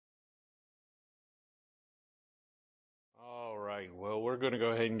right. Well, we're going to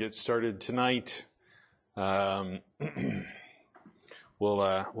go ahead and get started tonight.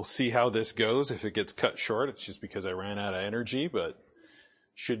 We'll see how this goes. If it gets cut short, it's just because I ran out of energy, but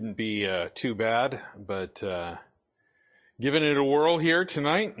shouldn't be too bad. But giving it a whirl here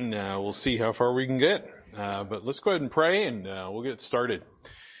tonight, and we'll see how far we can get. But let's go ahead and pray, and we'll get started.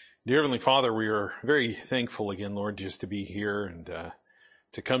 Dear Heavenly Father, we are very thankful again, Lord, just to be here and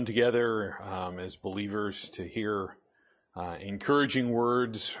to come together as believers to hear encouraging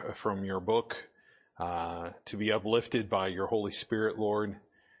words from your book, to be uplifted by your Holy Spirit, Lord,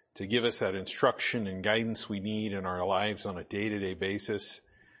 to give us that instruction and guidance we need in our lives on a day-to-day basis.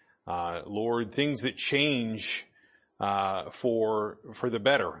 Lord, things that change for the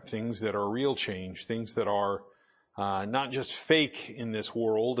better, things that are real change, things that are not just fake in this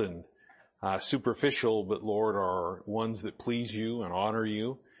world and superficial, but Lord, are ones that please you and honor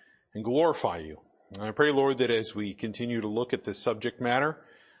you and glorify you. And I pray, Lord, that as we continue to look at this subject matter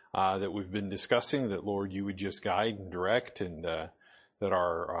that we've been discussing, that, Lord, you would just guide and direct, and that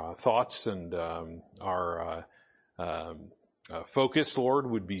our thoughts and our focus, Lord,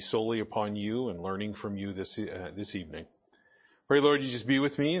 would be solely upon you and learning from you this evening. Pray, Lord, you just be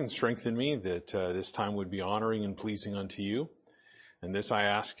with me and strengthen me, that this time would be honoring and pleasing unto you. And this I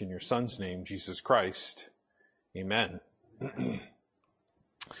ask in your Son's name, Jesus Christ. Amen.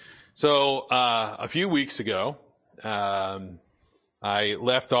 So, a few weeks ago, I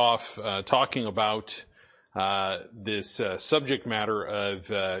left off talking about this subject matter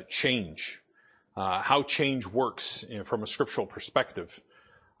of change, how change works from a scriptural perspective.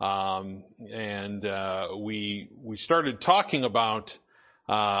 And we started talking about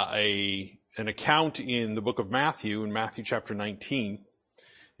an account in the book of Matthew, in Matthew chapter 19.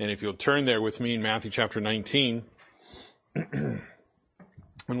 And if you'll turn there with me in Matthew chapter 19,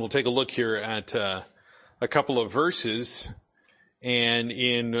 and we'll take a look here at a couple of verses. And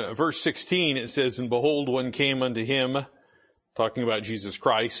in verse 16, it says, "And behold, one came unto him," talking about Jesus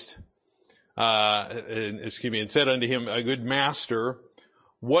Christ, and said unto him, "A good master,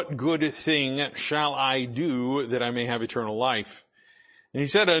 what good thing shall I do that I may have eternal life?" And he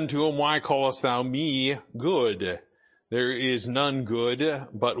said unto him, "Why callest thou me good? There is none good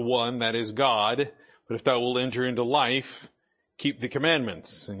but one, that is God. But if thou wilt enter into life, keep the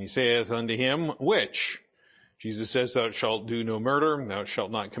commandments." And he saith unto him, "Which?" Jesus says, "Thou shalt do no murder, thou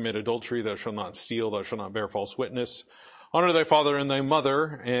shalt not commit adultery, thou shalt not steal, thou shalt not bear false witness. Honor thy father and thy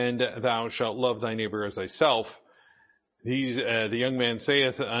mother, and thou shalt love thy neighbor as thyself." The young man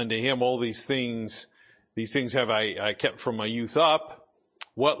saith unto him, "All these things have I kept from my youth up.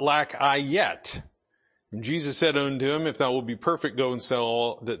 What lack I yet?" And Jesus said unto him, "If thou wilt be perfect, go and sell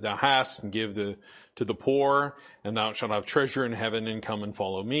all that thou hast, and give to the poor, and thou shalt have treasure in heaven, and come and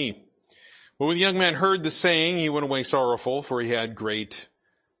follow me." But when the young man heard the saying, he went away sorrowful, for he had great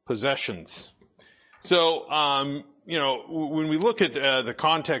possessions. So, when we look at the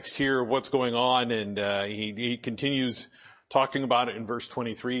context here of what's going on, and he continues talking about it in verse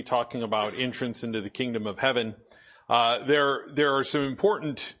 23, talking about entrance into the kingdom of heaven, there are some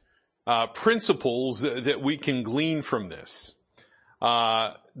important principles that we can glean from this.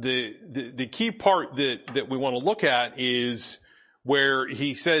 The key part that we want to look at is where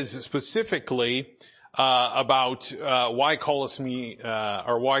he says specifically about why callest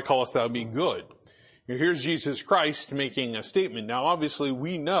thou me good? Here's Jesus Christ making a statement. Now, obviously,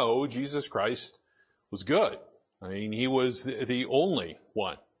 we know Jesus Christ was good. I mean, he was the only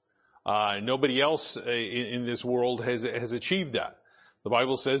one. Nobody else in this world has achieved that. The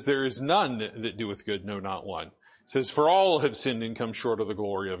Bible says there is none that doeth good, no, not one. It says, "For all have sinned and come short of the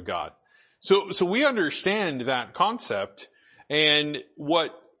glory of God." So we understand that concept, and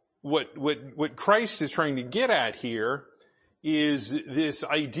what Christ is trying to get at here is this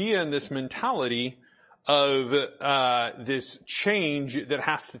idea and this mentality of this change that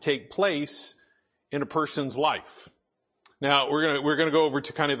has to take place in a person's life. Now, we're gonna go over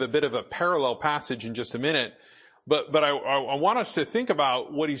to kind of a bit of a parallel passage in just a minute, but I want us to think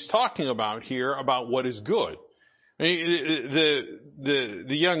about what he's talking about here, about what is good. I mean,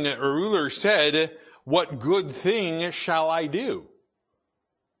 the young ruler said, "What good thing shall I do?"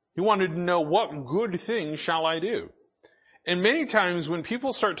 He wanted to know, what good thing shall I do? And many times when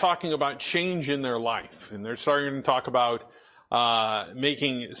people start talking about change in their life, and they're starting to talk about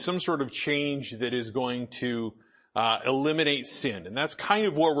making some sort of change that is going to eliminate sin, and that's kind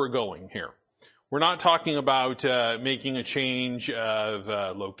of where we're going here. We're not talking about making a change of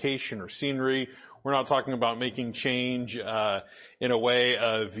location or scenery. We're not talking about making change in a way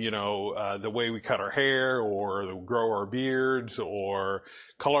of, the way we cut our hair or grow our beards or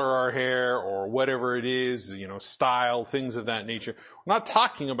color our hair or whatever it is, style, things of that nature. We're not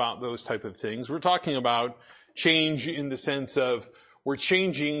talking about those type of things. We're talking about change in the sense of we're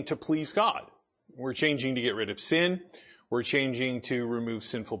changing to please God. We're changing to get rid of sin. We're changing to remove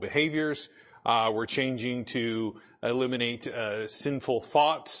sinful behaviors. We're changing to eliminate sinful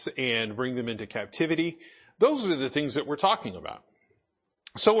thoughts and bring them into captivity. Those are the things that we're talking about.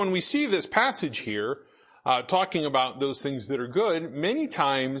 So when we see this passage here talking about those things that are good, many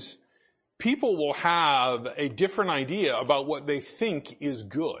times people will have a different idea about what they think is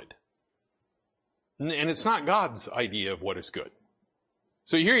good. And it's not God's idea of what is good.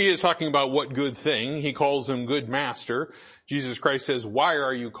 So here he is talking about what good thing. He calls him good master. Jesus Christ says, why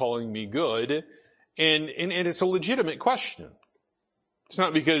are you calling me good? And it's a legitimate question. It's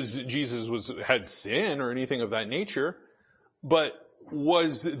not because Jesus had sin or anything of that nature, but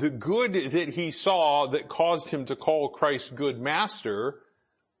was the good that he saw that caused him to call Christ good master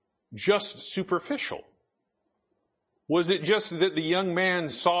just superficial? Was it just that the young man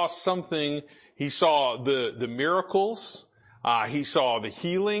saw something? He saw the miracles. He saw the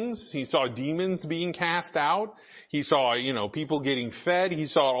healings. He saw demons being cast out. He saw, people getting fed. He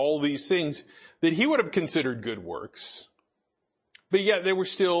saw all these things that he would have considered good works. But yet they were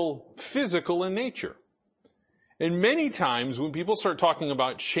still physical in nature. And many times when people start talking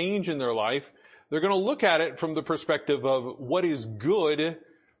about change in their life, they're going to look at it from the perspective of what is good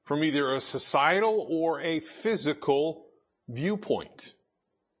from either a societal or a physical viewpoint,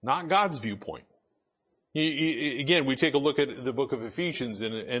 not God's viewpoint. Again, we take a look at the book of Ephesians,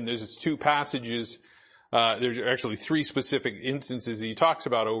 and there's two passages. There's actually three specific instances he talks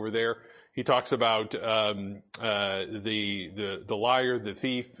about over there. He talks about the liar, the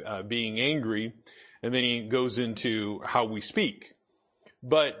thief, being angry, and then he goes into how we speak.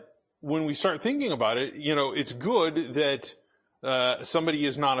 But when we start thinking about it, it's good that somebody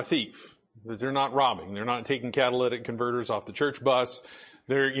is not a thief, that they're not robbing, they're not taking catalytic converters off the church bus.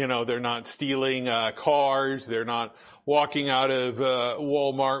 They're not stealing cars. They're not walking out of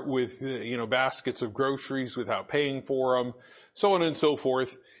Walmart with, baskets of groceries without paying for them, so on and so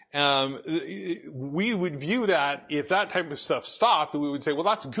forth. We would view that, if that type of stuff stopped, we would say, well,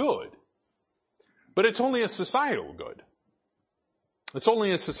 that's good. But it's only a societal good. It's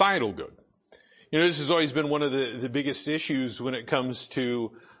only a societal good. This has always been one of the biggest issues when it comes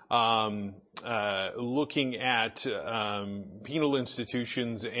to looking at penal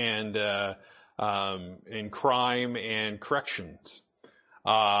institutions and crime and corrections.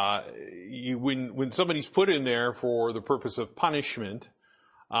 When somebody's put in there for the purpose of punishment,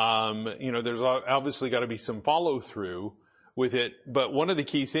 there's obviously got to be some follow through with it. But one of the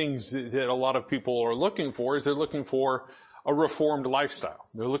key things that a lot of people are looking for is they're looking for a reformed lifestyle.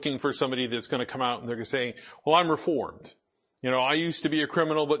 They're looking for somebody that's going to come out and they're going to say, well, I'm reformed. I used to be a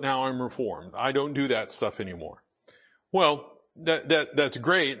criminal, but now I'm reformed. I don't do that stuff anymore. Well, that's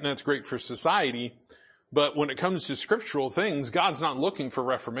great, and that's great for society. But when it comes to scriptural things, God's not looking for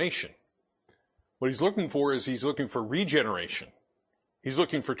reformation. What he's looking for is he's looking for regeneration. He's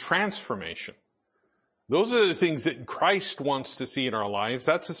looking for transformation. Those are the things that Christ wants to see in our lives.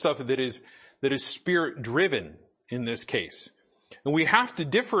 That's the stuff that is spirit driven in this case. And we have to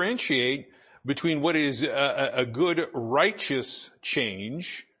differentiate between what is a good, righteous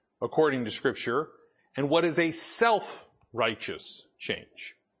change, according to Scripture, and what is a self-righteous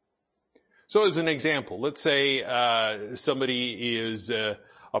change. So as an example, let's say somebody is a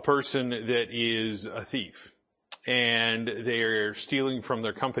person that is a thief, and they're stealing from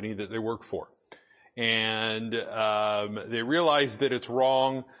their company that they work for. And they realize that it's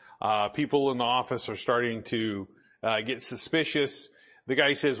wrong. People in the office are starting to get suspicious. The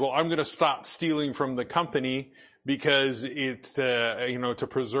guy says, well, I'm going to stop stealing from the company because it's, to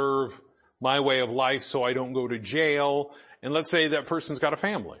preserve my way of life so I don't go to jail. And let's say that person's got a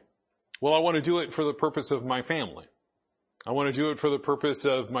family. Well, I want to do it for the purpose of my family. I want to do it for the purpose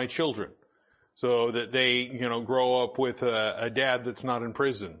of my children so that they, grow up with a dad that's not in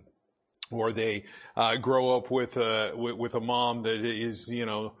prison, or they grow up with a mom that is,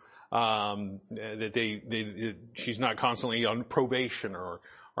 that she's not constantly on probation or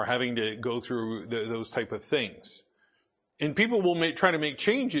having to go through those type of things. And people will try to make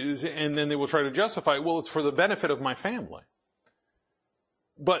changes, and then they will try to justify, well, it's for the benefit of my family.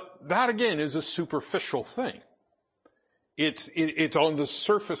 But that again is a superficial thing. It's on the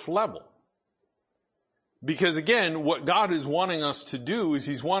surface level. Because again, what God is wanting us to do is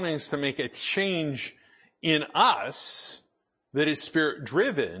he's wanting us to make a change in us that is spirit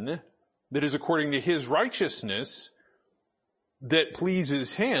driven, that is according to his righteousness that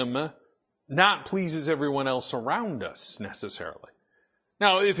pleases him, not pleases everyone else around us necessarily.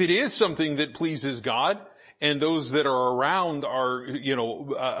 Now, if it is something that pleases God, and those that are around are,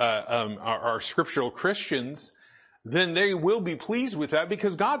 are scriptural Christians, then they will be pleased with that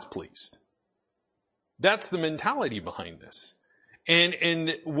because God's pleased. That's the mentality behind this.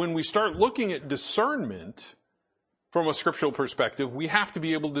 And when we start looking at discernment from a scriptural perspective, we have to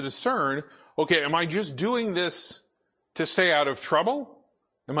be able to discern, okay, am I just doing this to stay out of trouble?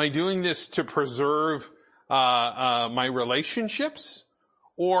 Am I doing this to preserve my relationships?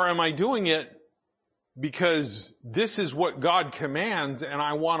 Or am I doing it because this is what God commands and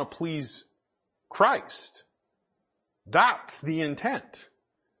I want to please Christ? That's the intent.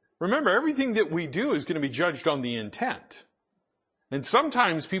 Remember, everything that we do is going to be judged on the intent. And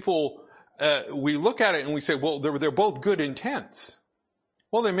sometimes people, we look at it and we say, well, they're both good intents.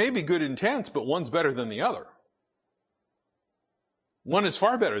 Well, they may be good intents, but one's better than the other. One is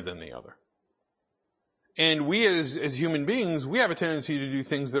far better than the other. And we as human beings, we have a tendency to do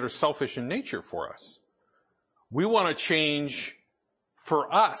things that are selfish in nature for us. We want to change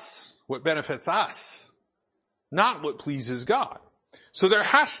for us, what benefits us, not what pleases God. So there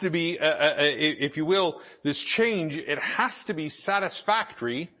has to be, if you will, this change, it has to be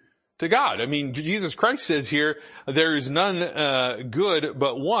satisfactory to God. I mean, Jesus Christ says here, there is none good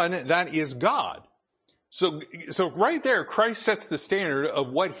but one, that is God. So right there, Christ sets the standard of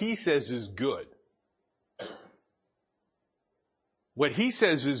what he says is good. What he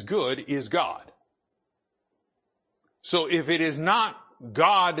says is good is God. So if it is not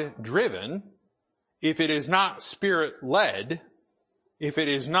God-driven, if it is not Spirit-led, if it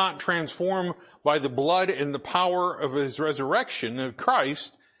is not transformed by the blood and the power of his resurrection of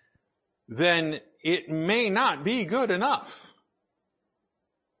Christ, then it may not be good enough.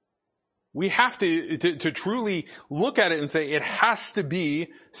 We have to truly look at it and say it has to be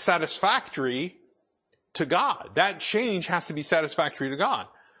satisfactory to God. That change has to be satisfactory to God.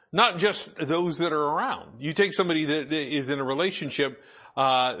 Not just those that are around. You take somebody that is in a relationship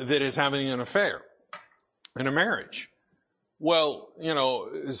that is having an affair in a marriage. Well,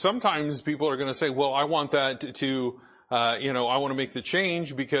 sometimes people are going to say, well, I want that to I want to make the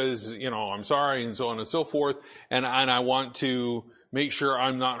change because, I'm sorry and so on and so forth. And I want to make sure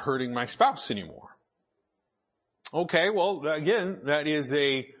I'm not hurting my spouse anymore. Okay, well, again, that is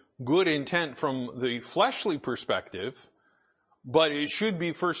a good intent from the fleshly perspective, but it should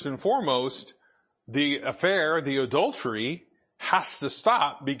be first and foremost, the affair, the adultery has to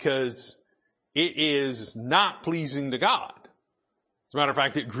stop because it is not pleasing to God. As a matter of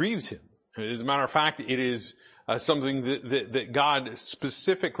fact, it grieves him. As a matter of fact, it is something that God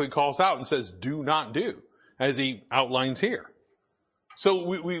specifically calls out and says, do not do, as he outlines here. So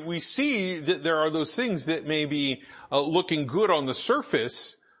we see that there are those things that may be looking good on the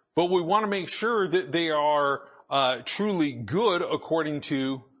surface, but we want to make sure that they are truly good according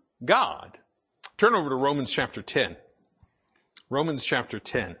to God. Turn over to Romans chapter 10. Romans chapter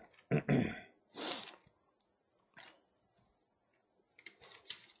 10.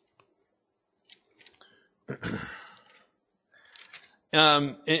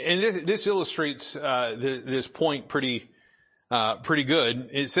 And this illustrates this point pretty good.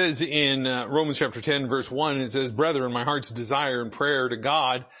 It says in Romans chapter 10 verse 1, it says, "Brethren, my heart's desire and prayer to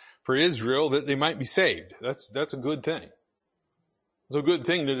God for Israel that they might be saved." That's a good thing. It's a good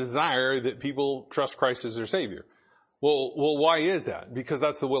thing to desire that people trust Christ as their Savior. Well, why is that? Because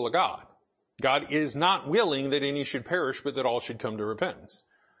that's the will of God. God is not willing that any should perish, but that all should come to repentance.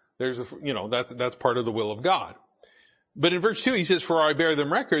 That's part of the will of God. But in verse 2, he says, "For I bear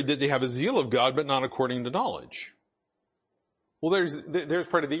them record that they have a zeal of God, but not according to knowledge." Well, there's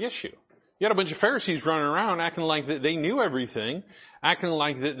part of the issue. You had a bunch of Pharisees running around acting like that they knew everything, acting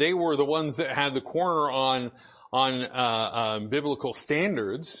like that they were the ones that had the corner on biblical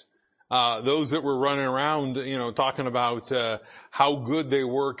standards. Those that were running around, talking about how good they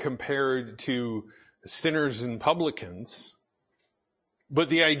were compared to sinners and publicans. But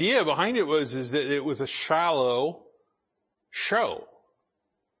the idea behind it is that it was a shallow show.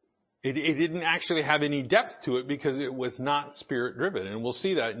 It didn't actually have any depth to it because it was not Spirit driven. And we'll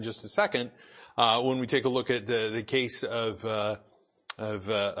see that in just a second, when we take a look at the case of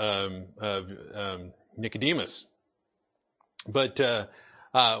Nicodemus. But,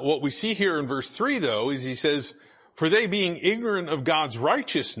 what we see here in verse 3 though is he says, "For they being ignorant of God's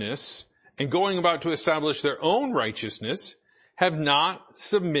righteousness and going about to establish their own righteousness have not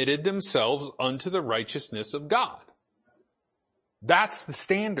submitted themselves unto the righteousness of God." That's the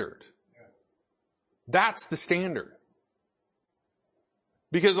standard. That's the standard.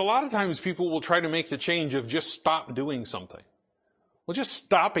 Because a lot of times people will try to make the change of just stop doing something. Well, just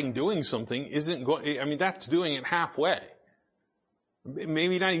stopping doing something isn't going, that's doing it halfway.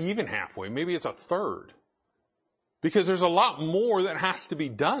 Maybe not even halfway. Maybe it's a third. Because there's a lot more that has to be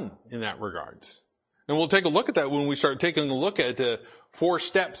done in that regards. And we'll take a look at that when we start taking a look at 4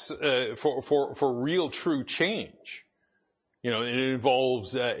 steps for real true change. It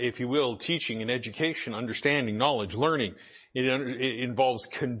involves, if you will, teaching and education, understanding, knowledge, learning. It involves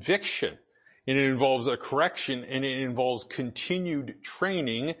conviction. And it involves a correction, and it involves continued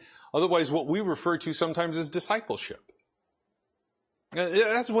training. Otherwise, what we refer to sometimes as discipleship.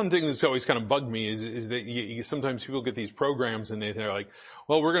 That's one thing that's always kind of bugged me is that sometimes people get these programs and they're like,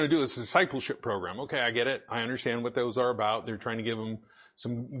 well, we're going to do this discipleship program. Okay, I get it. I understand what those are about. They're trying to give them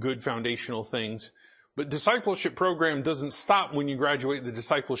some good foundational things. But discipleship program doesn't stop when you graduate the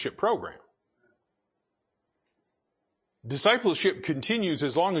discipleship program. Discipleship continues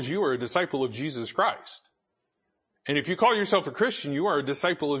as long as you are a disciple of Jesus Christ. And if you call yourself a Christian, you are a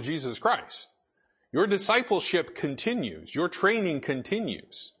disciple of Jesus Christ. Your discipleship continues. Your training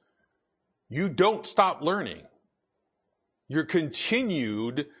continues. You don't stop learning. You're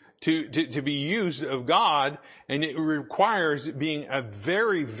continued to be used of God, and it requires being a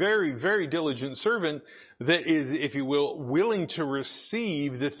very, very, very diligent servant that is, if you will, willing to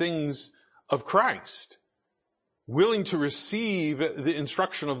receive the things of Christ, willing to receive the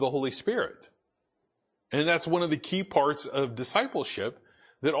instruction of the Holy Spirit. And that's one of the key parts of discipleship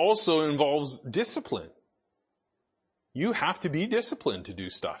that also involves discipline. You have to be disciplined to do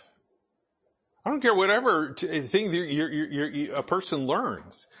stuff. I don't care whatever thing a person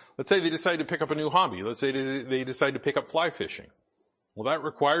learns. Let's say they decide to pick up a new hobby. Let's say they decide to pick up fly fishing. Well, that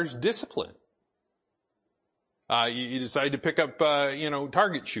requires discipline. You decide to pick up,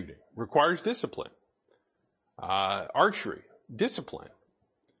 target shooting. Requires discipline. Archery, discipline.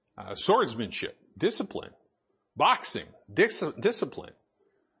 Swordsmanship, discipline. Boxing, discipline.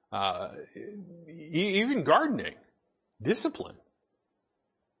 Even gardening, discipline.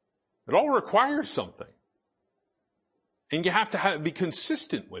 It all requires something. And you have to be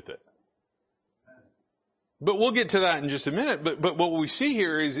consistent with it. But we'll get to that in just a minute. But what we see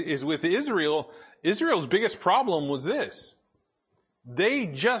here is with Israel, Israel's biggest problem was this. They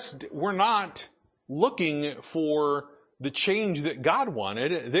just were not looking for the change that God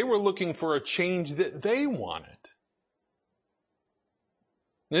wanted. They were looking for a change that they wanted.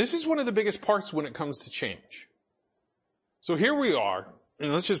 Now, this is one of the biggest parts when it comes to change. So here we are,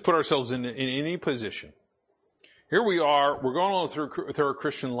 and let's just put ourselves in any position. Here we are, we're going on through our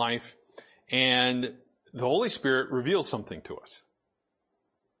Christian life, and the Holy Spirit reveals something to us.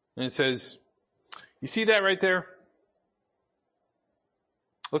 And it says, you see that right there?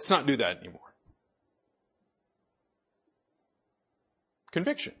 Let's not do that anymore.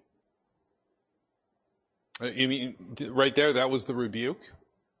 Conviction. You mean, right there, that was the rebuke?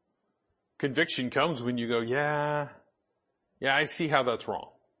 Conviction comes when you go, yeah, I see how that's wrong.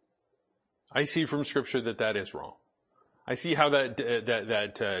 I see from Scripture that is wrong. I see how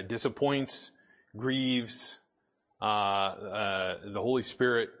that disappoints, grieves the Holy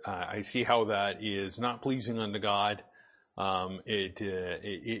Spirit. I see how that is not pleasing unto God.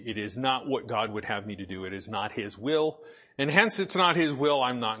 It is not what God would have me to do. It is not His will, and hence it's not His will.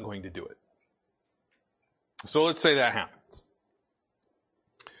 I'm not going to do it. So let's say that happens.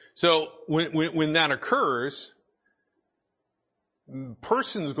 So when that occurs,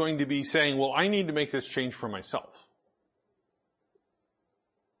 person's going to be saying, well, I need to make this change for myself.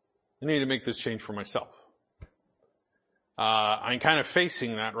 I need to make this change for myself. I'm kind of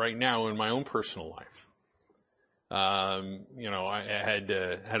facing that right now in my own personal life. I had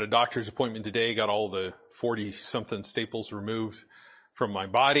a doctor's appointment today, got all the 40-something staples removed from my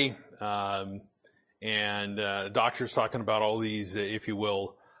body. And the doctor's talking about all these, if you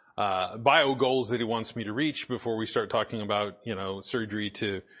will, bio goals that he wants me to reach before we start talking about, surgery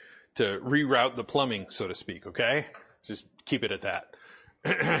to reroute the plumbing, so to speak. Okay. Just keep it at that.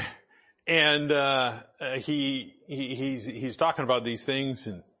 And, he's talking about these things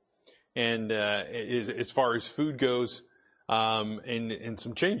and as far as food goes, and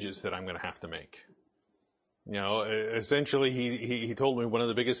some changes that I'm going to have to make. Essentially he told me one of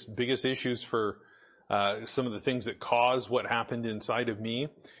the biggest issues for, some of the things that cause what happened inside of me.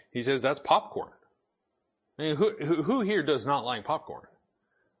 He says that's popcorn. I mean, who here does not like popcorn?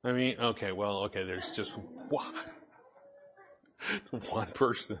 I mean, okay, there's just one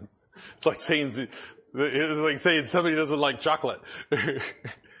person. It's like saying somebody doesn't like chocolate.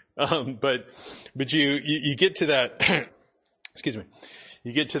 But you get to that, excuse me,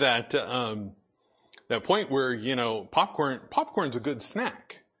 you get to that that point where, popcorn's a good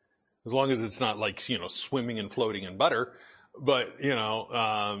snack. As long as it's not like, swimming and floating in butter. But,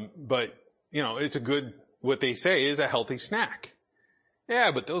 it's a good, what they say is a healthy snack.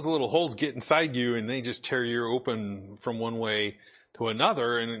 Yeah, but those little holes get inside you and they just tear you open from one way to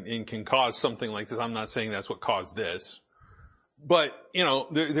another and can cause something like this. I'm not saying that's what caused this. But,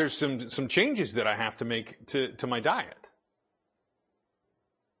 there's some changes that I have to make to my diet.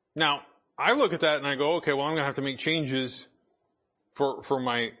 Now, I look at that and I go, okay, well, I'm going to have to make changes for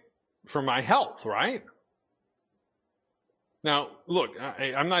my health, right? Now, look,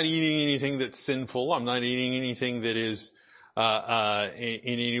 I'm not eating anything that's sinful. I'm not eating anything that is, in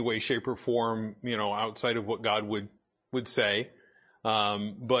any way, shape, or form, outside of what God would say.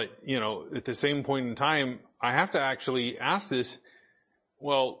 But, at the same point in time, I have to actually ask this,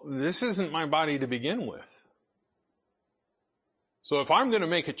 well, this isn't my body to begin with. So if I'm going to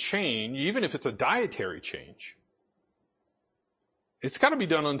make a change, even if it's a dietary change, it's got to be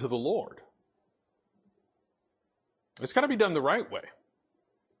done unto the Lord. It's got to be done the right way.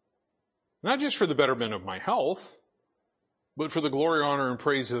 Not just for the betterment of my health, but for the glory, honor, and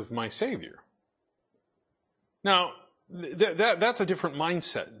praise of my Savior. Now, that's a different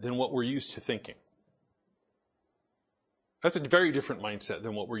mindset than what we're used to thinking. That's a very different mindset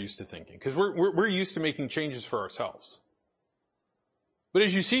than what we're used to thinking, because we're used to making changes for ourselves. But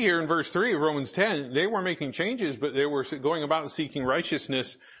as you see here in verse 3 of Romans 10, they were making changes, but they were going about seeking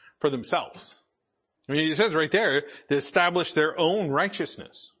righteousness for themselves. I mean, it says right there, to establish their own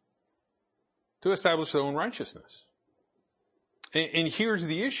righteousness. To establish their own righteousness. And here's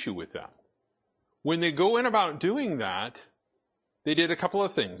the issue with that. When they go in about doing that, they did a couple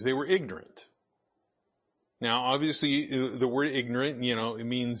of things. They were ignorant. Now, obviously, the word ignorant, it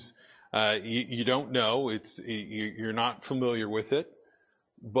means you don't know. You're not familiar with it.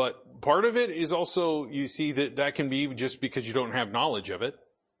 But part of it is also, you see that can be just because you don't have knowledge of it.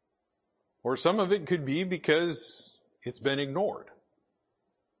 Or some of it could be because it's been ignored.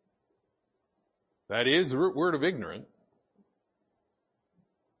 That is the root word of ignorant.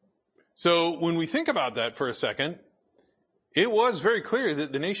 So when we think about that for a second, it was very clear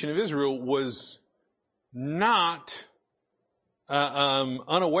that the nation of Israel was not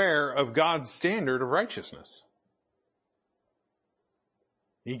unaware of God's standard of righteousness.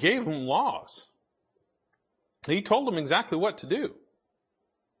 He gave them laws. He told them exactly what to do.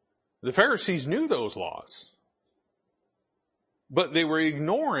 The Pharisees knew those laws, but they were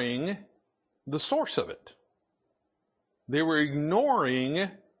ignoring the source of it. They were ignoring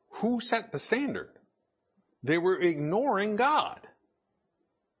who set the standard. They were ignoring God.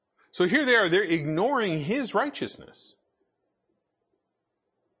 So here they are, they're ignoring His righteousness.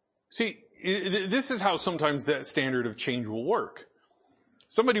 See, this is how sometimes that standard of change will work.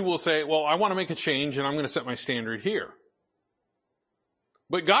 Somebody will say, well, I want to make a change and I'm going to set my standard here.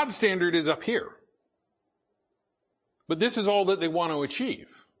 But God's standard is up here. But this is all that they want to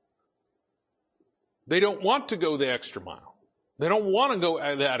achieve. They don't want to go the extra mile. They don't want to go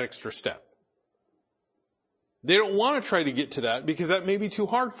that extra step. They don't want to try to get to that because that may be too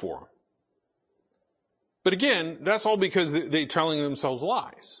hard for them. But again, that's all because they're telling themselves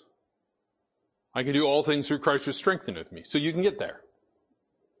lies. I can do all things through Christ who strengtheneth me. So you can get there.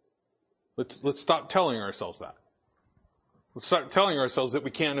 Let's stop telling ourselves that. Let's start telling ourselves that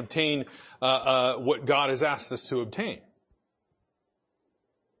we can't obtain what God has asked us to obtain.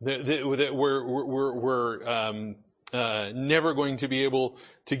 That we're never going to be able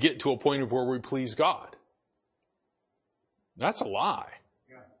to get to a point of where we please God. That's a lie.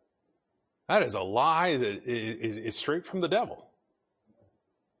 Yeah. That is a lie that is straight from the devil.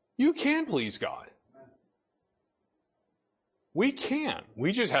 You can please God. We can.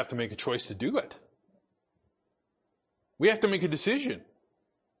 We just have to make a choice to do it. We have to make a decision.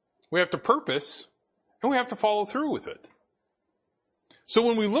 We have to purpose, and we have to follow through with it. So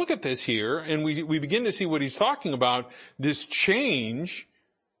when we look at this here, and we begin to see what he's talking about, this change,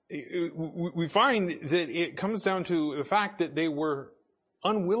 we find that it comes down to the fact that they were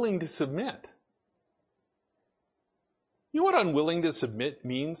unwilling to submit. You know what unwilling to submit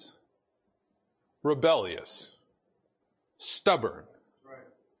means? Rebellious, stubborn,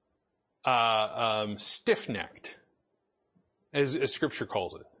 stiff-necked, as Scripture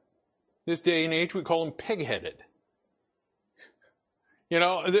calls it. This day and age, we call them pig-headed. You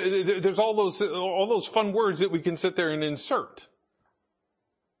know, there's all those fun words that we can sit there and insert.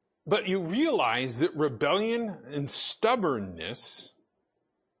 But you realize that rebellion and stubbornness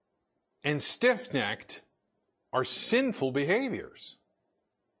and stiff-necked are sinful behaviors.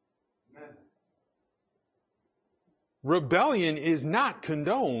 Amen. Rebellion is not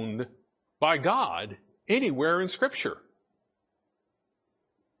condoned by God anywhere in Scripture.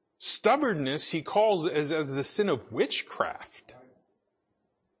 Stubbornness he calls as the sin of witchcraft.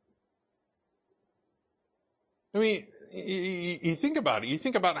 I mean, you think about it. You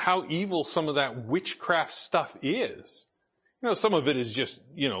think about how evil some of that witchcraft stuff is. Some of it is just,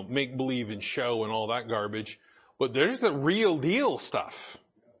 make believe and show and all that garbage. But there's the real deal stuff.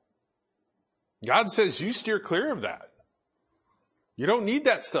 God says you steer clear of that. You don't need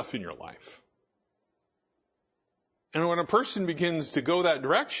that stuff in your life. And when a person begins to go that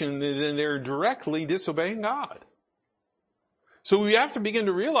direction, then they're directly disobeying God. So we have to begin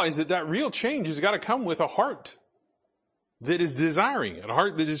to realize that real change has got to come with a heart that is desiring it, a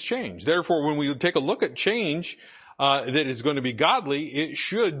heart that is changed. Therefore, when we take a look at change that is going to be godly, it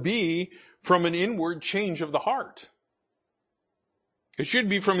should be from an inward change of the heart. It should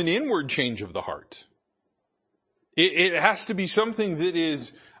be from an inward change of the heart. It has to be something that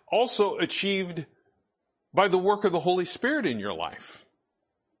is also achieved by the work of the Holy Spirit in your life.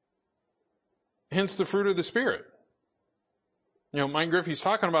 Hence the fruit of the Spirit. Mike Griffey's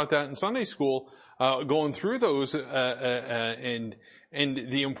talking about that in Sunday school, going through those and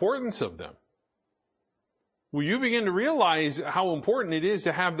the importance of them. Will you begin to realize how important it is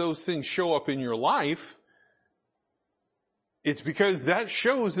to have those things show up in your life? It's because that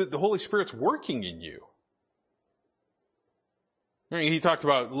shows that the Holy Spirit's working in you. He talked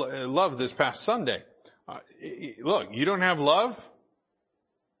about love this past Sunday. Look, you don't have love?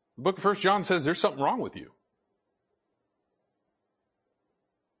 The book of 1 John says there's something wrong with you.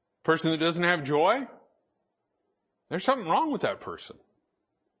 Person that doesn't have joy, there's something wrong with that person.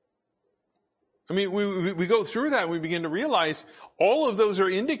 I mean, we go through that and we begin to realize all of those are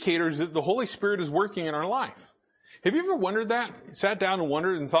indicators that the Holy Spirit is working in our life. Have you ever wondered that? Sat down and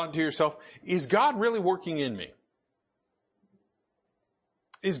wondered and thought to yourself, is God really working in me?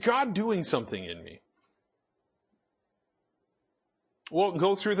 Is God doing something in me? Well,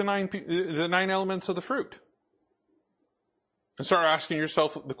 go through the nine elements of the fruit. And start asking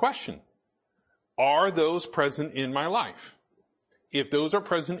yourself the question, are those present in my life? If those are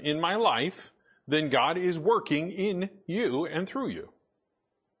present in my life, then God is working in you and through you.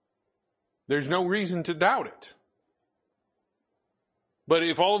 There's no reason to doubt it. But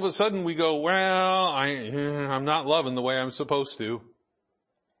if all of a sudden we go, well, I'm not loving the way I'm supposed to.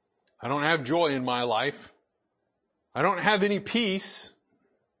 I don't have joy in my life. I don't have any peace.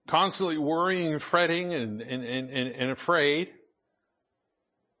 Constantly worrying, fretting, and afraid.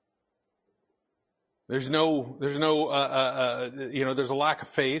 There's a lack of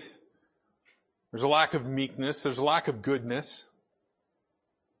faith. There's a lack of meekness. There's a lack of goodness.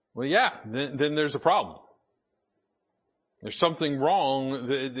 Well, yeah, then there's a problem. There's something wrong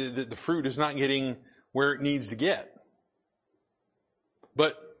that the fruit is not getting where it needs to get.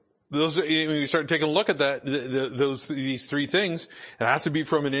 But when you start taking a look at that, these three things, it has to be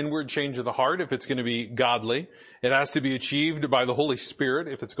from an inward change of the heart if it's going to be godly. It has to be achieved by the Holy Spirit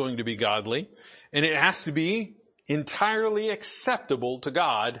if it's going to be godly. And it has to be entirely acceptable to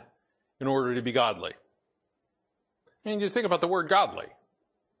God in order to be godly. And just think about the word godly.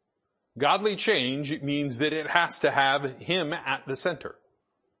 Godly change means that it has to have Him at the center.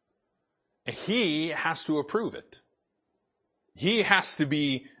 He has to approve it. He has to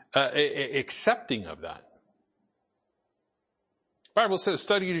be accepting of that. The Bible says,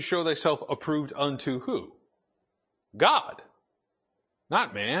 study to show thyself approved unto who? God.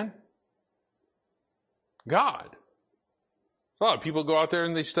 Not man. God. A lot of people go out there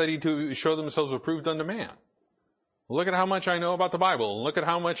and they study to show themselves approved unto man. Look at how much I know about the Bible, and look at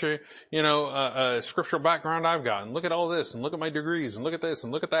how much, scriptural background I've got, and look at all this, and look at my degrees, and look at this,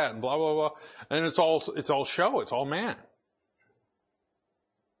 and look at that, and blah, blah, blah. And it's all show, it's all man.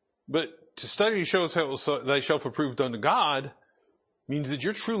 But to study to show thyself approved unto God means that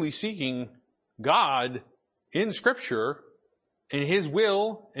you're truly seeking God in Scripture, and His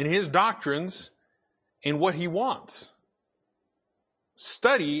will, and His doctrines, and what He wants.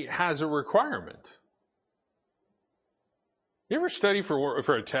 Study has a requirement. You ever study for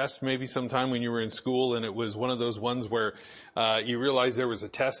a test maybe sometime when you were in school and it was one of those ones where you realized there was a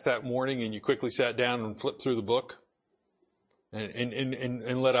test that morning and you quickly sat down and flipped through the book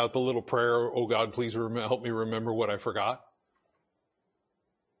and let out the little prayer, oh God, please help me remember what I forgot?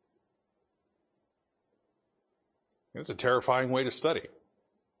 It's a terrifying way to study.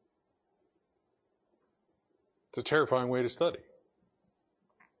 It's a terrifying way to study.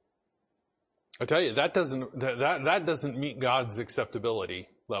 I tell you, that doesn't meet God's acceptability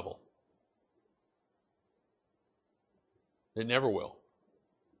level. It never will.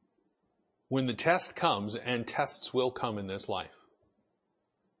 When the test comes, and tests will come in this life,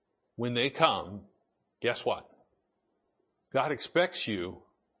 when they come, guess what? God expects you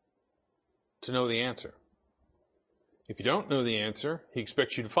to know the answer. If you don't know the answer, He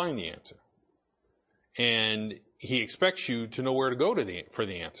expects you to find the answer. And He expects you to know where to go for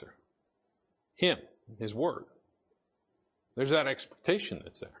the answer. Him, His Word. There's that expectation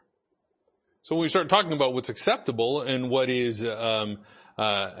that's there. So when we start talking about what's acceptable and what is, and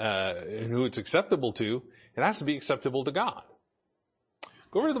who it's acceptable to, it has to be acceptable to God.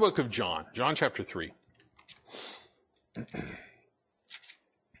 Go over to the book of John, John chapter 3. I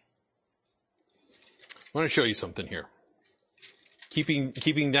want to show you something here.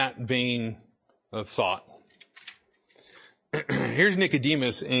 Keeping that vein of thought. Here's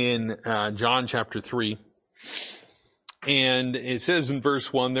Nicodemus in John chapter 3. And it says in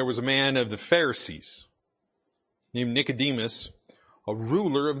verse 1, there was a man of the Pharisees named Nicodemus, a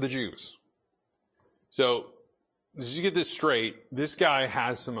ruler of the Jews. So, just to get this straight, this guy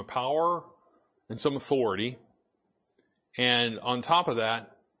has some power and some authority. And on top of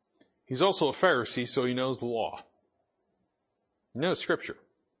that, he's also a Pharisee, so he knows the law. He knows Scripture.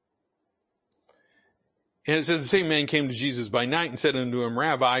 And it says, the same man came to Jesus by night and said unto him,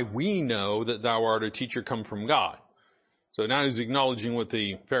 Rabbi, we know that thou art a teacher come from God. So now he's acknowledging what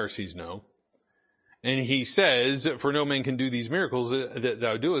the Pharisees know. And he says, for no man can do these miracles that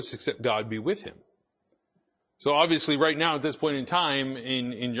thou doest except God be with him. So obviously right now at this point in time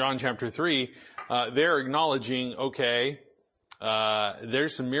in John chapter 3, they're acknowledging, okay,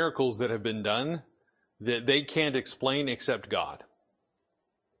 there's some miracles that have been done that they can't explain except God.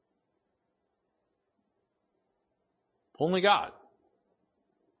 Only God.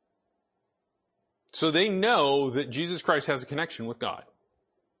 So they know that Jesus Christ has a connection with God.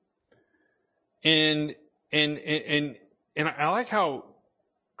 And I like how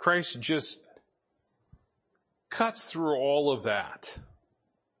Christ just cuts through all of that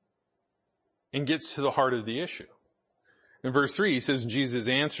and gets to the heart of the issue. In verse 3, he says, Jesus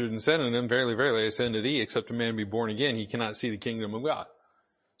answered and said unto them, Verily, verily, I say unto thee, except a man be born again, he cannot see the kingdom of God.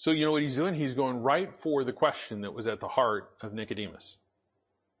 So you know what he's doing? He's going right for the question that was at the heart of Nicodemus.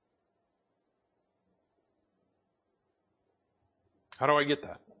 How do I get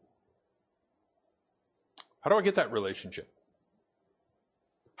that? How do I get that relationship?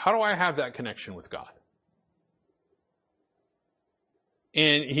 How do I have that connection with God?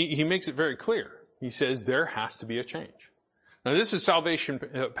 And he makes it very clear. He says there has to be a change. Now this is salvation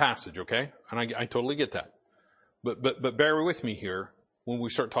passage, okay? And I totally get that. But bear with me here when we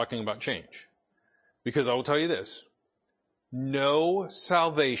start talking about change. Because I will tell you this. No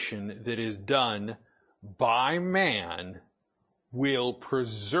salvation that is done by man will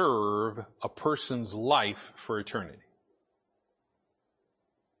preserve a person's life for eternity.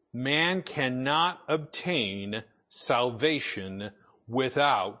 Man cannot obtain salvation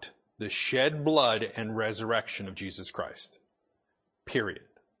without the shed blood and resurrection of Jesus Christ. Period.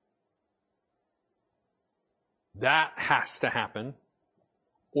 That has to happen,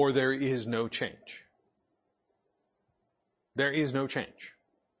 or there is no change. There is no change.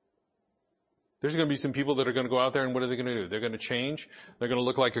 There's going to be some people that are going to go out there and what are they going to do? They're going to change. They're going to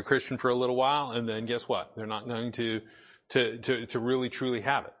look like a Christian for a little while, and then guess what? They're not going to really truly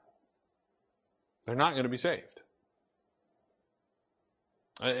have it. They're not going to be saved.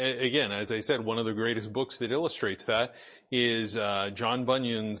 Again, as I said, one of the greatest books that illustrates that is John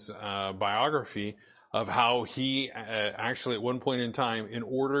Bunyan's biography of how he actually at one point in time, in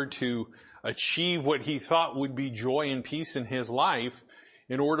order to achieve what he thought would be joy and peace in his life,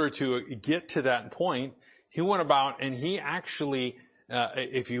 in order to get to that point, he went about and he actually,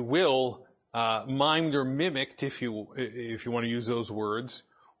 if you will, mimed or mimicked, if you want to use those words,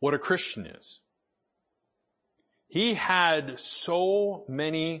 what a Christian is. He had so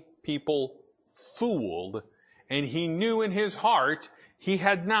many people fooled, and he knew in his heart he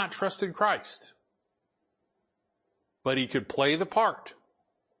had not trusted Christ. But he could play the part.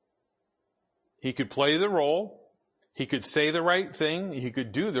 He could play the role. He could say the right thing. He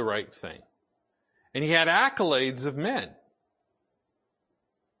could do the right thing. And he had accolades of men.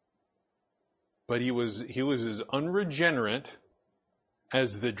 But he was as unregenerate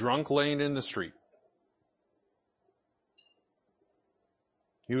as the drunk laying in the street.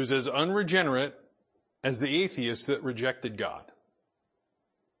 He was as unregenerate as the atheist that rejected God.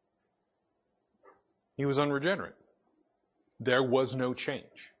 He was unregenerate. There was no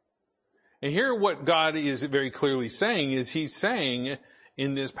change. And here what God is very clearly saying is he's saying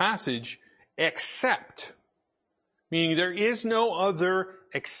in this passage, except, meaning there is no other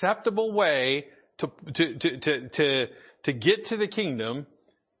acceptable way to get to the kingdom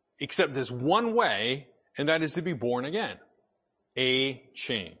except this one way, and that is to be born again. A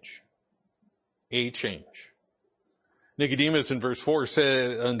change. A change. Nicodemus in verse 4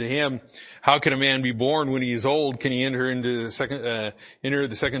 said unto him, how can a man be born when he is old? Can he enter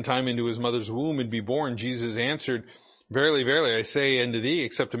the second time into his mother's womb and be born? Jesus answered, verily, verily, I say unto thee,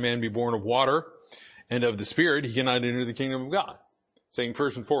 except a man be born of water and of the Spirit, he cannot enter the kingdom of God. Saying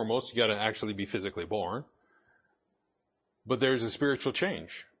first and foremost, you got to actually be physically born. But there's a spiritual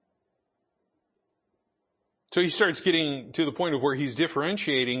change. So he starts getting to the point of where he's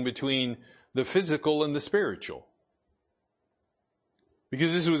differentiating between the physical and the spiritual.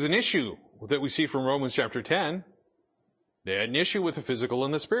 Because this was an issue that we see from Romans chapter 10. They had an issue with the physical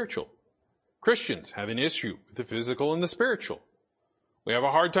and the spiritual. Christians have an issue with the physical and the spiritual. We have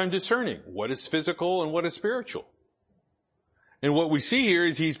a hard time discerning what is physical and what is spiritual. And what we see here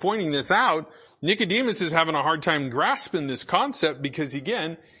is he's pointing this out. Nicodemus is having a hard time grasping this concept because,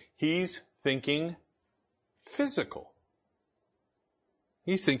 again, he's thinking physical.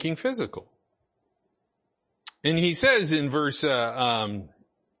 He's thinking physical. And he says in verse 6,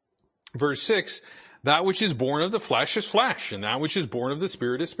 that which is born of the flesh is flesh, and that which is born of the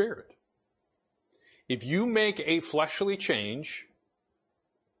Spirit is spirit. If you make a fleshly change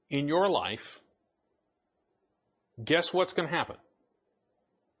in your life, guess what's going to happen?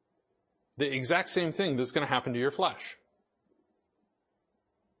 The exact same thing that's going to happen to your flesh.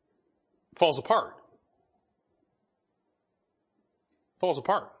 Falls apart. Falls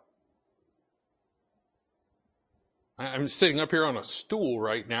apart. I'm sitting up here on a stool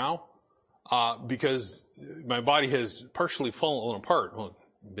right now because my body has partially fallen apart. Well,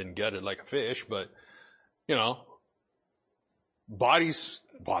 been gutted like a fish, but, you know, bodies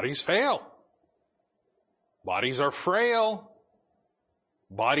fail. Bodies are frail.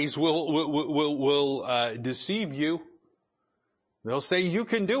 Bodies will deceive you. They'll say you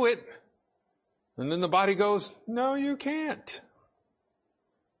can do it. And then the body goes, no, you can't.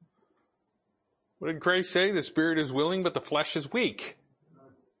 What did Christ say? The spirit is willing, but the flesh is weak.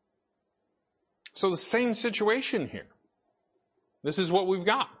 So the same situation here. This is what we've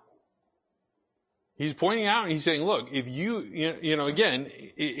got. He's pointing out, and he's saying, look, if again,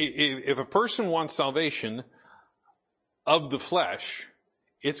 if a person wants salvation of the flesh,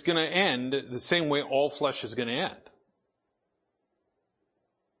 it's going to end the same way all flesh is going to end.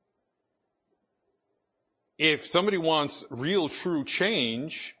 If somebody wants real, true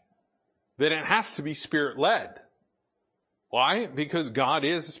change, then it has to be Spirit-led. Why? Because God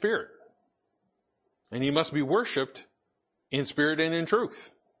is a Spirit. And He must be worshipped in spirit and in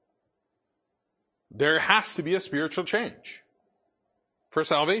truth. There has to be a spiritual change for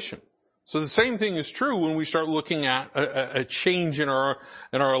salvation. So the same thing is true when we start looking at a change in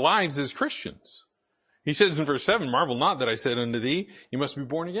our lives as Christians. He says in verse 7, marvel not that I said unto thee, you must be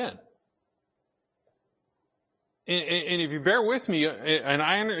born again. And if you bear with me,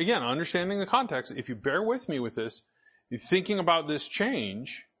 and again, understanding the context, if you bear with me with this, you're thinking about this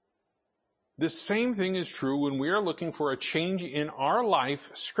change, the same thing is true when we are looking for a change in our life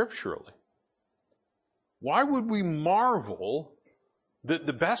scripturally. Why would we marvel that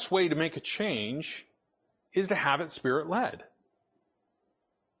the best way to make a change is to have it Spirit-led?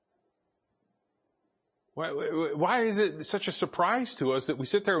 Why is it such a surprise to us that we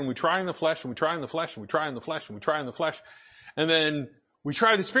sit there and we try in the flesh and we try in the flesh and we try in the flesh and we try in the flesh and then we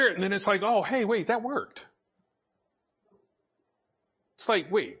try the Spirit and then it's like, oh, hey, wait, that worked. It's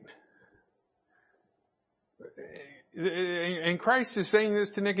like, wait. And Christ is saying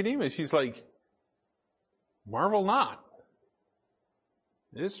this to Nicodemus. He's like, marvel not.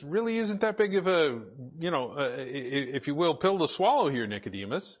 This really isn't that big of a, if you will, pill to swallow here,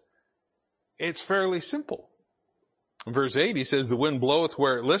 Nicodemus. It's fairly simple. In verse 8, he says, the wind bloweth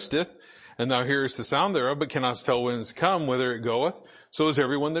where it listeth, and thou hearest the sound thereof, but cannot tell whence it come, whither it goeth. So is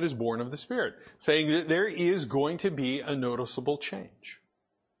everyone that is born of the Spirit. Saying that there is going to be a noticeable change.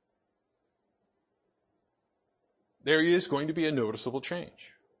 There is going to be a noticeable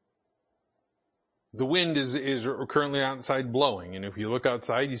change. The wind is currently outside blowing, and if you look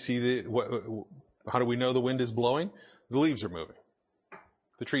outside, you see how do we know the wind is blowing? The leaves are moving.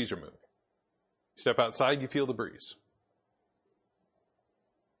 The trees are moving. Step outside, you feel the breeze.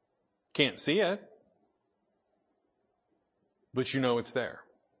 Can't see it, but you know it's there.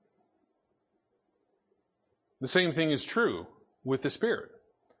 The same thing is true with the Spirit.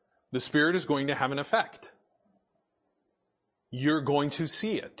 The Spirit is going to have an effect. You're going to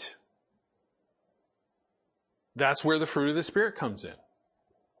see it. That's where the fruit of the Spirit comes in.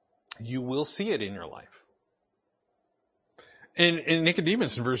 You will see it in your life. And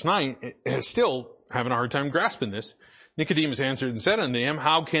Nicodemus in verse 9 is still having a hard time grasping this. Nicodemus answered and said unto him,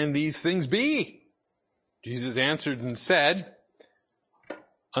 how can these things be? Jesus answered and said,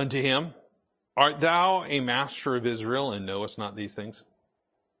 unto him, Art thou a master of Israel and knowest not these things?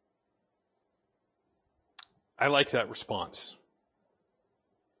 I like that response.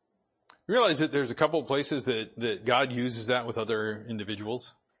 You realize that there's a couple of places that God uses that with other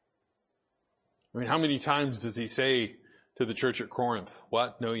individuals? I mean, how many times does he say to the church at Corinth,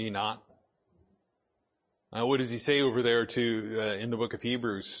 what, know ye not? What does he say over there in the book of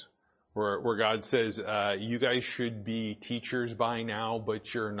Hebrews, where God says, you guys should be teachers by now,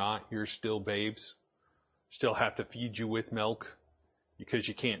 but you're not, you're still babes. Still have to feed you with milk because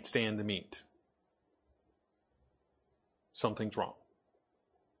you can't stand the meat. Something's wrong.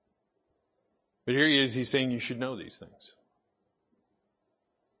 But here he is, he's saying you should know these things.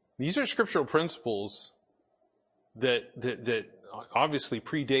 These are scriptural principles that obviously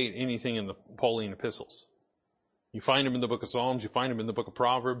predate anything in the Pauline epistles. You find them in the book of Psalms, you find them in the book of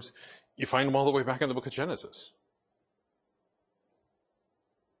Proverbs, you find them all the way back in the book of Genesis.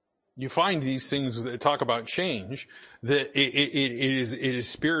 You find these things that talk about change, that it is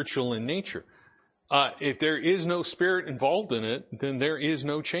spiritual in nature. If there is no spirit involved in it, then there is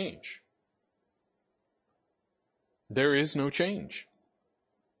no change. There is no change.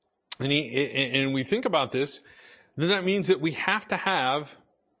 And we think about this, then that means that we have to have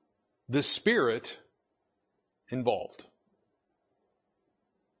the Spirit involved.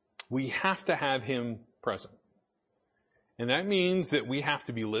 We have to have him present. And that means that we have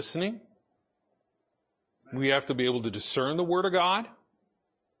to be listening. We have to be able to discern the Word of God.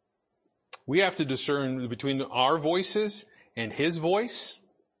 We have to discern between our voices and his voice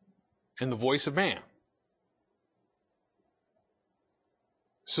and the voice of man.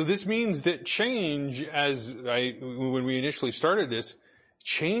 So this means that change, when we initially started this,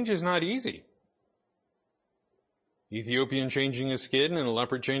 change is not easy. Ethiopian changing his skin and a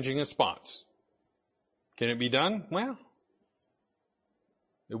leopard changing his spots. Can it be done? Well,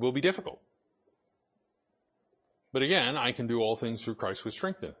 it will be difficult. But again, I can do all things through Christ who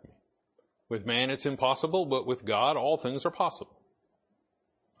strengthens me. With man it's impossible, but with God all things are possible.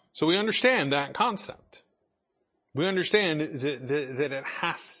 So we understand that concept. We understand that it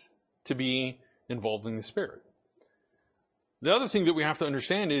has to be involving the Spirit. The other thing that we have to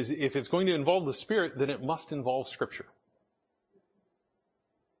understand is if it's going to involve the Spirit, then it must involve Scripture.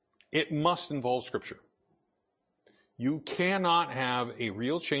 It must involve Scripture. You cannot have a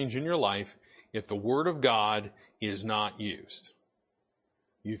real change in your life if the Word of God is not used.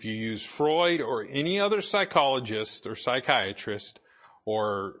 If you use Freud or any other psychologist or psychiatrist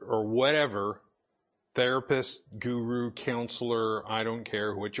or whatever, therapist, guru, counselor, I don't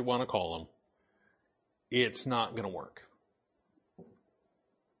care what you want to call them, it's not going to work.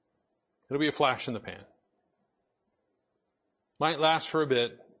 It'll be a flash in the pan. Might last for a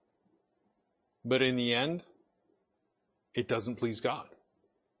bit, but in the end, it doesn't please God,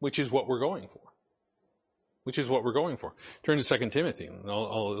 which is what we're going for. Turn to 2 Timothy, and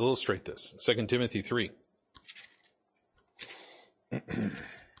I'll illustrate this. 2 Timothy 3.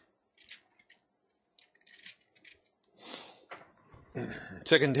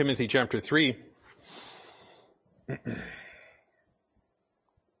 2 Timothy chapter 3.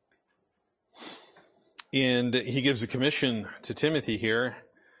 And he gives a commission to Timothy here.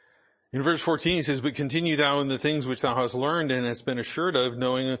 In verse 14 he says, But continue thou in the things which thou hast learned and hast been assured of,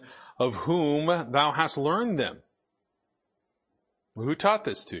 knowing of whom thou hast learned them. Who taught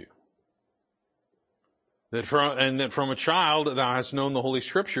this to you? That from a child thou hast known the Holy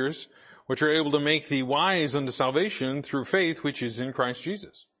Scriptures, which are able to make thee wise unto salvation through faith which is in Christ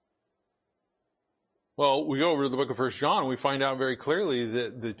Jesus. Well, we go over to the book of 1 John, and we find out very clearly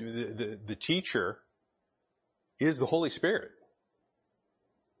that the teacher is the Holy Spirit.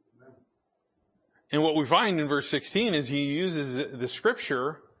 And what we find in verse 16 is he uses the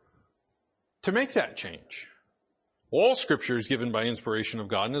Scripture to make that change. All Scripture is given by inspiration of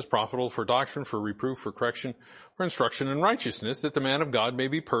God and is profitable for doctrine, for reproof, for correction, for instruction in righteousness, that the man of God may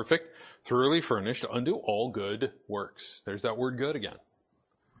be perfect, thoroughly furnished unto all good works. There's that word good again.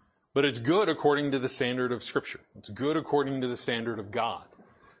 But it's good according to the standard of Scripture. It's good according to the standard of God.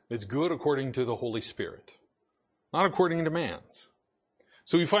 It's good according to the Holy Spirit, not according to man's.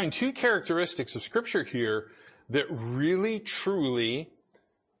 So we find two characteristics of Scripture here that really, truly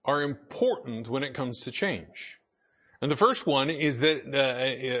are important when it comes to change. And the first one is that,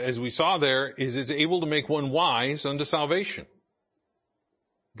 as we saw there, is it's able to make one wise unto salvation.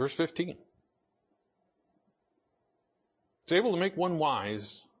 Verse 15. It's able to make one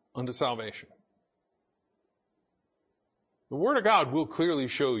wise unto salvation. The Word of God will clearly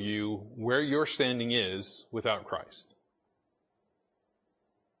show you where your standing is without Christ.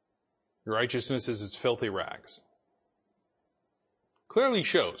 Your righteousness is its filthy rags. Clearly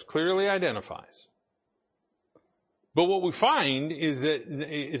shows, clearly identifies. But what we find is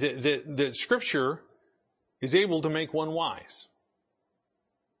that Scripture is able to make one wise.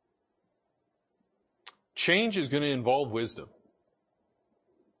 Change is going to involve wisdom.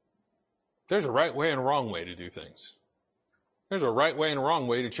 There's a right way and a wrong way to do things. There's a right way and a wrong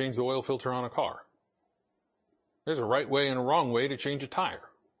way to change the oil filter on a car. There's a right way and a wrong way to change a tire.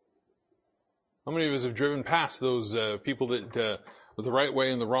 How many of us have driven past those people that with the right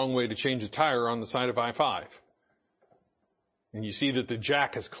way and the wrong way to change a tire on the side of I-5? And you see that the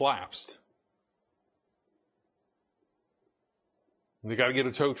jack has collapsed. They got to get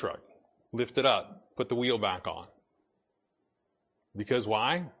a tow truck, lift it up, put the wheel back on. Because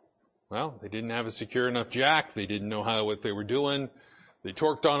why? Well, they didn't have a secure enough jack. They didn't know what they were doing. They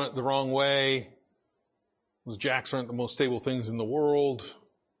torqued on it the wrong way. Those jacks aren't the most stable things in the world.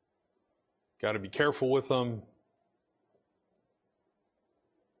 Got to be careful with them.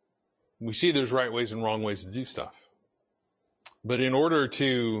 We see there's right ways and wrong ways to do stuff. But in order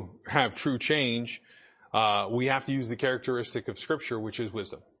to have true change, we have to use the characteristic of Scripture, which is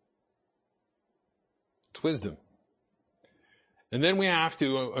wisdom. It's wisdom. And then we have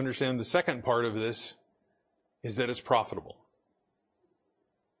to understand the second part of this is that it's profitable.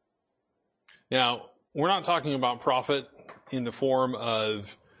 Now, we're not talking about profit in the form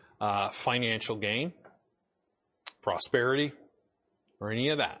of financial gain, prosperity, or any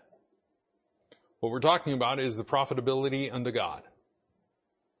of that. What we're talking about is the profitability unto God.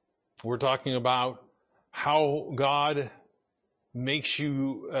 We're talking about how God makes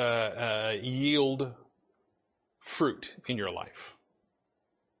you yield fruit in your life.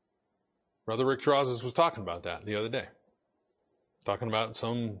 Brother Rick Terrazas was talking about that the other day. Talking about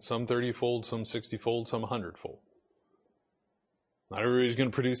some 30-fold, some 60-fold, some 100-fold. Not everybody's going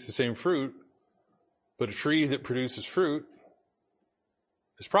to produce the same fruit, but a tree that produces fruit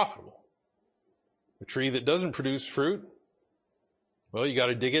is profitable. A tree that doesn't produce fruit, well, you got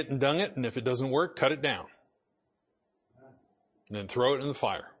to dig it and dung it, and if it doesn't work, cut it down. And then throw it in the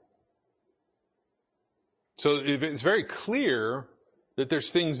fire. So it's very clear that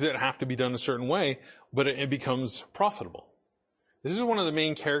there's things that have to be done a certain way, but it becomes profitable. This is one of the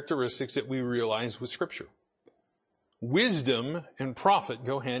main characteristics that we realize with Scripture. Wisdom and profit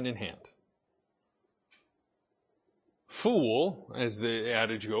go hand in hand. Fool, as the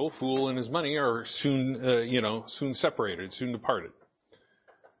adage go, fool and his money are soon separated, soon departed.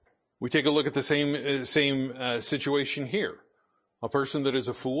 We take a look at the same situation here. A person that is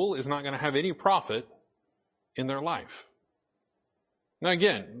a fool is not going to have any profit in their life. Now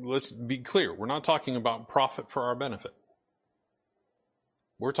again, let's be clear. We're not talking about profit for our benefit.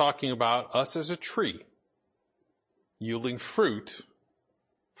 We're talking about us as a tree yielding fruit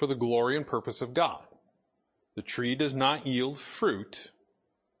for the glory and purpose of God. The tree does not yield fruit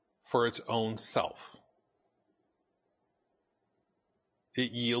for its own self.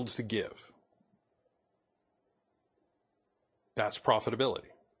 It yields to give. That's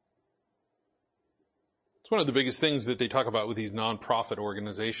profitability. It's one of the biggest things that they talk about with these nonprofit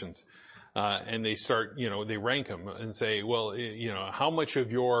organizations. And they start, they rank them and say, well, how much of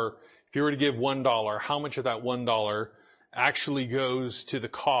if you were to give $1, how much of that $1 actually goes to the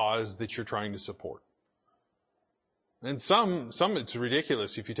cause that you're trying to support? And some it's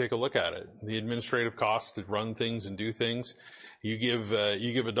ridiculous if you take a look at it. The administrative costs to run things and do things. You give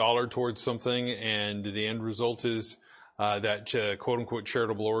 $1 towards something, and the end result is that quote unquote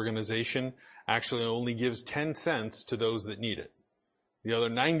charitable organization actually only gives 10 cents to those that need it. The other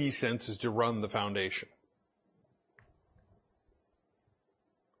 90 cents is to run the foundation.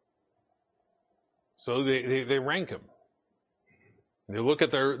 So they rank them. They look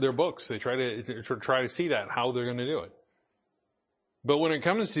at their books. They try to see how they're going to do it. But when it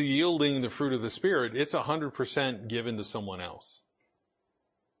comes to yielding the fruit of the Spirit, it's 100% given to someone else.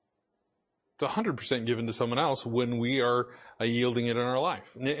 It's 100% given to someone else when we are yielding it in our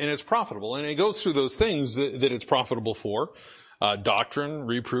life. And it's profitable. And it goes through those things that it's profitable for. Doctrine,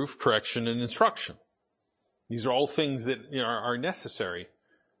 reproof, correction, and instruction. These are all things that are necessary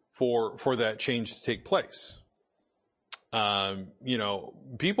for that change to take place.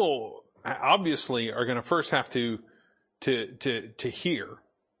 People obviously are going to first have to hear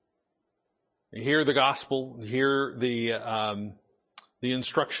the gospel, hear the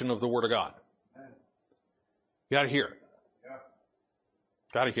instruction of the Word of God. You got to hear it.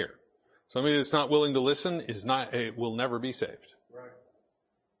 Got to hear it. Somebody that's not willing to listen will never be saved. Right.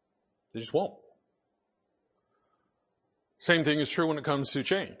 They just won't. Same thing is true when it comes to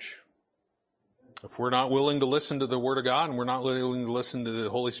change. If we're not willing to listen to the Word of God, and we're not willing to listen to the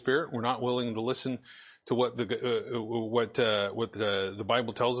Holy Spirit, we're not willing to listen to what the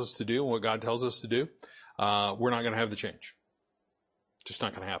Bible tells us to do and what God tells us to do, we're not going to have the change. Just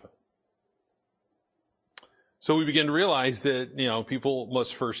not going to happen. So we begin to realize that, people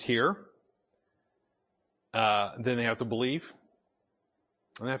must first hear, then they have to believe,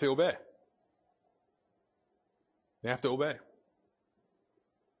 and they have to obey. They have to obey.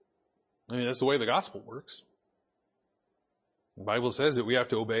 I mean, that's the way the gospel works. The Bible says that we have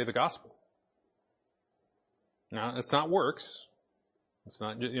to obey the gospel. Now, it's not works. It's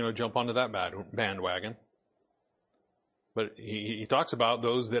not, jump onto that bandwagon. But he talks about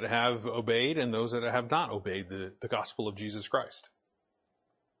those that have obeyed and those that have not obeyed the gospel of Jesus Christ.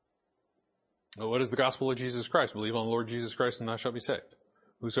 Well, what is the gospel of Jesus Christ? Believe on the Lord Jesus Christ and thou shalt be saved.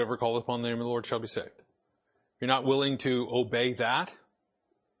 Whosoever calleth upon the name of the Lord shall be saved. If you're not willing to obey that,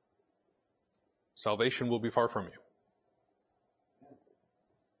 salvation will be far from you.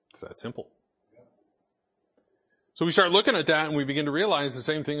 It's that simple. So we start looking at that and we begin to realize the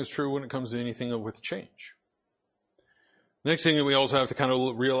same thing is true when it comes to anything with change. Next thing that we also have to kind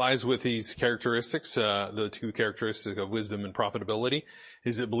of realize with these characteristics, the two characteristics of wisdom and profitability,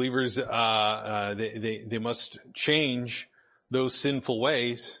 is that believers, they must change those sinful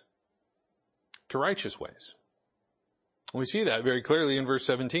ways to righteous ways. And we see that very clearly in verse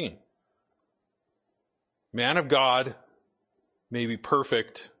 17. Man of God may be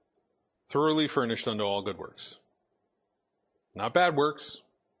perfect, thoroughly furnished unto all good works. Not bad works,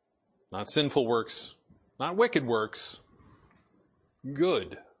 not sinful works, not wicked works,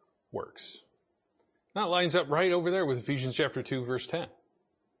 good works. That lines up right over there with Ephesians chapter 2, verse 10.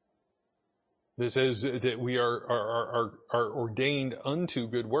 This says that we are ordained unto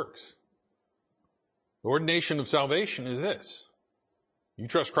good works. The ordination of salvation is this. You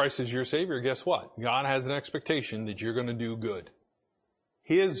trust Christ as your Savior, guess what? God has an expectation that you're going to do good.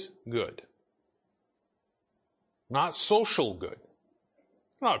 His good. Not social good.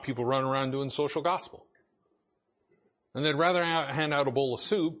 A lot of people run around doing social gospel. And they'd rather hand out a bowl of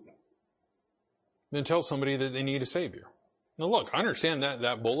soup than tell somebody that they need a Savior. Now look, I understand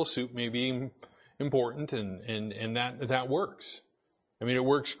that bowl of soup may be important and that works. I mean, it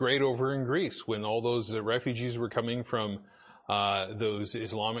works great over in Greece when all those refugees were coming from those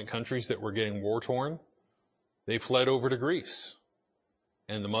Islamic countries that were getting war-torn. They fled over to Greece.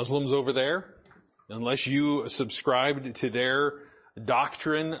 And the Muslims over there, unless you subscribed to their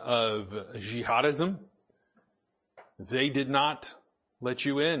doctrine of jihadism, they did not let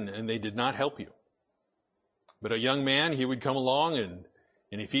you in and they did not help you. But a young man, he would come along and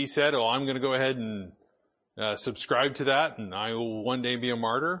if he said, I'm going to go ahead and subscribe to that and I will one day be a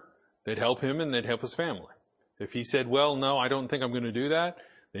martyr, they'd help him and they'd help his family. If he said, well, no, I don't think I'm going to do that,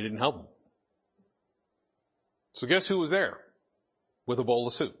 they didn't help him. So guess who was there with a bowl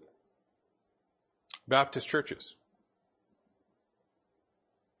of soup? Baptist churches.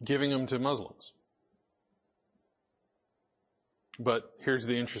 Giving them to Muslims. But here's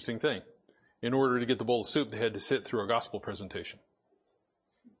the interesting thing. In order to get the bowl of soup, they had to sit through a gospel presentation.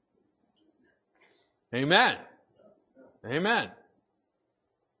 Amen. Amen.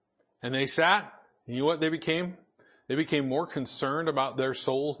 And they sat, and you know what they became? They became more concerned about their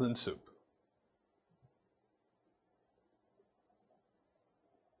souls than soup.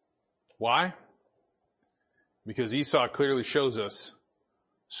 Why? Because Esau clearly shows us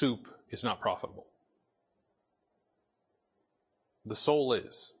soup is not profitable. The soul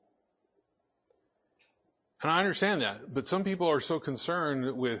is. And I understand that, but some people are so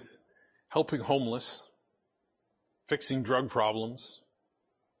concerned with helping homeless, fixing drug problems,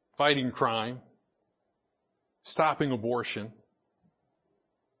 fighting crime, stopping abortion,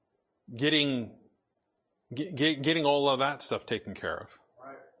 getting all of that stuff taken care of.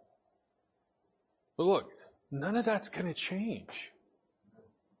 Right. But look, none of that's going to change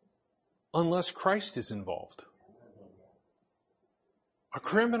unless Christ is involved. A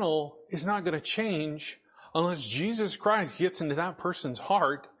criminal is not going to change unless Jesus Christ gets into that person's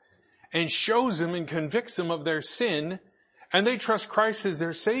heart and shows them and convicts them of their sin, and they trust Christ as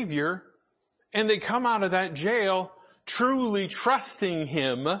their Savior, and they come out of that jail truly trusting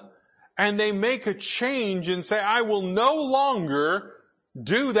Him, and they make a change and say, I will no longer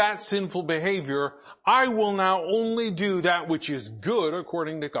do that sinful behavior. I will now only do that which is good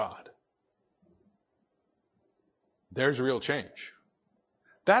according to God. There's real change.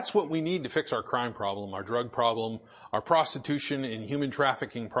 That's what we need to fix our crime problem, our drug problem, our prostitution and human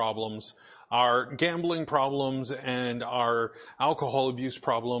trafficking problems, our gambling problems and our alcohol abuse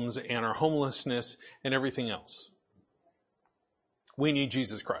problems and our homelessness and everything else. We need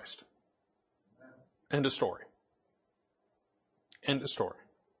Jesus Christ. End of story. End of story.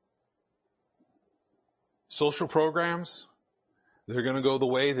 social programs, they're going to go the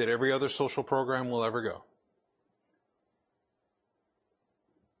way that every other social program will ever go.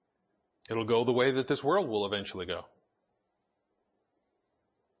 It'll go the way that this world will eventually go.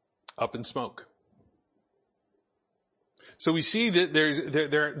 Up in smoke. So we see that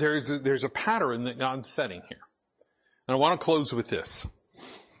there's a pattern that God's setting here. And I want to close with this.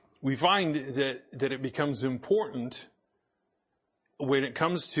 We find that it becomes important when it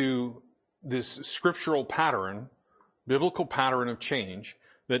comes to this scriptural pattern, biblical pattern of change,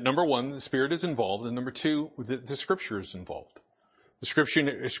 that number one, the Spirit is involved, and number two, the Scripture is involved. The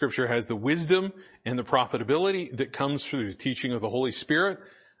Scripture has the wisdom and the profitability that comes through the teaching of the Holy Spirit.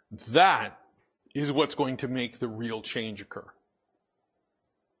 That is what's going to make the real change occur.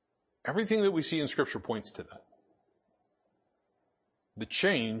 Everything that we see in Scripture points to that. The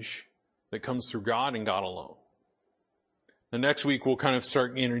change that comes through God and God alone. And next week we'll kind of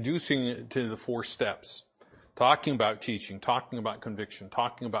start introducing it to the 4 steps. Talking about teaching, talking about conviction,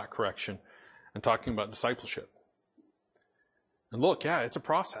 talking about correction, and talking about discipleship. And look, yeah, it's a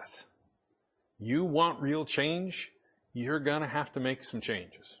process. You want real change, you're gonna have to make some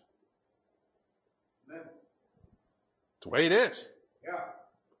changes. Amen. It's the way it is. Yeah.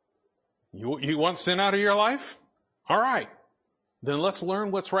 You want sin out of your life? All right. Then let's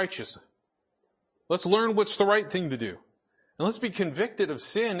learn what's righteous. Let's learn what's the right thing to do. And let's be convicted of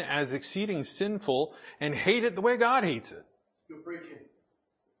sin as exceeding sinful and hate it the way God hates it. Good preaching.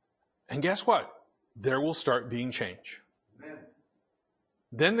 And guess what? There will start being change. Amen.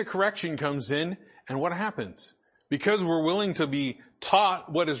 Then the correction comes in, and what happens? Because we're willing to be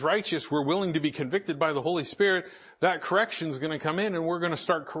taught what is righteous, we're willing to be convicted by the Holy Spirit, that correction is going to come in and we're going to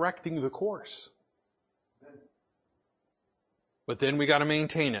start correcting the course. Amen. But then we got to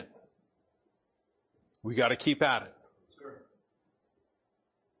maintain it. We got to keep at it. Sure.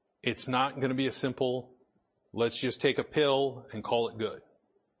 It's not going to be a simple, let's just take a pill and call it good.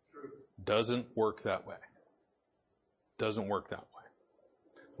 True. Doesn't work that way. Doesn't work that way.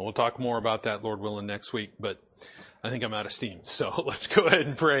 We'll talk more about that, Lord willing, next week, but I think I'm out of steam. So let's go ahead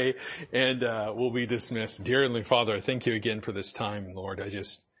and pray, and we'll be dismissed. Dear Heavenly Father, I thank you again for this time, Lord. I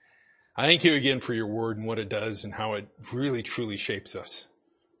thank you again for your word and what it does and how it really, truly shapes us.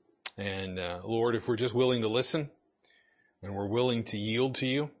 And Lord, if we're just willing to listen and we're willing to yield to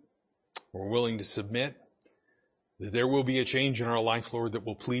you, we're willing to submit, that there will be a change in our life, Lord, that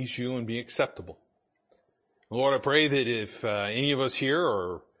will please you and be acceptable. Lord, I pray that if any of us here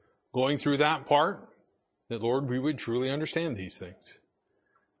are going through that part, that, Lord, we would truly understand these things.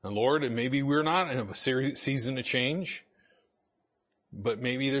 And Lord, maybe we're not in a season of change, but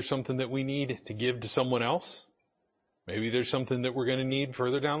maybe there's something that we need to give to someone else. Maybe there's something that we're going to need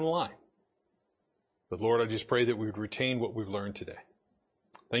further down the line. But Lord, I just pray that we would retain what we've learned today.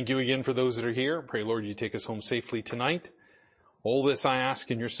 Thank you again for those that are here. Pray, Lord, you take us home safely tonight. All this I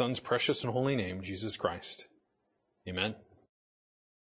ask in your Son's precious and holy name, Jesus Christ. Amen.